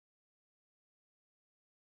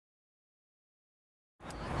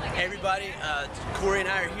Hey everybody, Corey and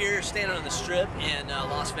I are here standing on the Strip in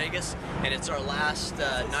Las Vegas, and it's our last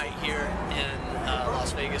night here in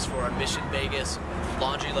Las Vegas for our MissionVegas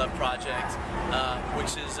Laundry Love Project,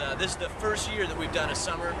 which is, this is the first year that we've done a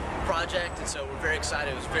summer project, and so we're very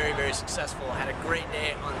excited. It was very, very successful. I had a great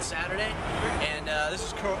day on Saturday, and this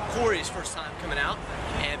is Corey's first time coming out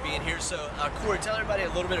and being here. So Corey, tell everybody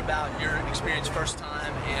a little bit about your experience first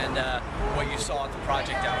time and what you saw at the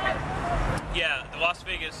project out here. Yeah, the Las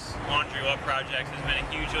Vegas Laundry Love Project has been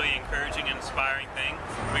a hugely encouraging and inspiring thing.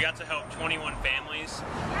 We got to help 21 families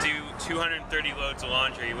do 230 loads of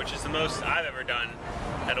laundry, which is the most I've ever done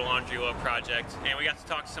at a Laundry Love Project. And we got to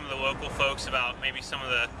talk to some of the local folks about maybe some of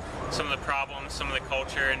the problems, some of the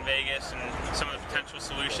culture in Vegas, and some of the potential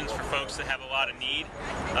solutions for folks that have a lot of need.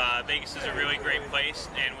 Vegas is a really great place,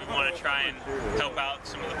 and we want to try and help out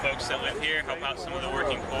some of the folks that live here, help out some of the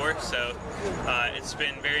working poor. So it's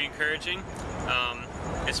been very encouraging.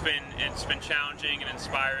 It's been challenging and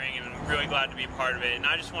inspiring, and I'm really glad to be a part of it. And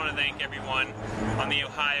I just want to thank everyone on the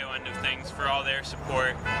Ohio end of things for all their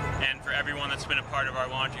support, and for everyone that's been a part of our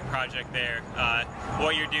laundry project there.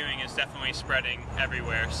 What you're doing is definitely spreading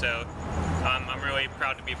everywhere, so I'm really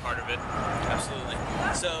proud to be a part of it. Absolutely.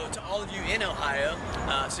 So to all of you in Ohio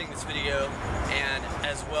seeing this video, and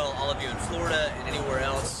as well all of you in Florida and anywhere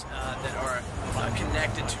else that are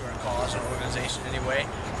connected to our cause or organization anyway,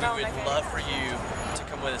 we would love for you to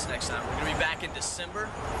come with us next time. We're going to be back in December,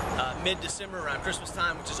 mid-December, around Christmas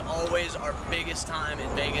time, which is always our biggest time in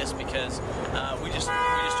Vegas, because we just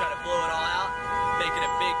try to blow it all out, make it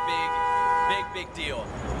a big deal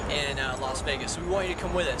in Las Vegas. So we want you to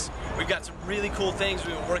come with us. We've got some really cool things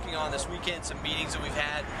we've been working on this weekend, some meetings that we've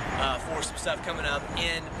had for some stuff coming up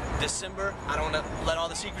in December. I don't want to let all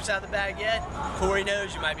the secrets out of the bag yet. Corey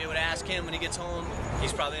knows. You might be able to ask him when he gets home.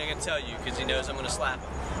 He's probably not going to tell you because he knows I'm going to slap him.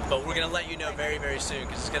 But we're going to let you know very, very soon,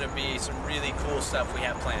 because it's going to be some really cool stuff we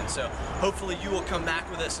have planned. So hopefully you will come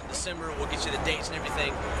back with us in December. We'll get you the dates and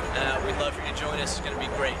everything. We'd love for you to join us. It's going to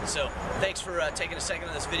be great. So thanks for taking a second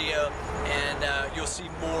on this video, and you'll see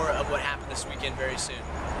more of what happened this weekend very soon.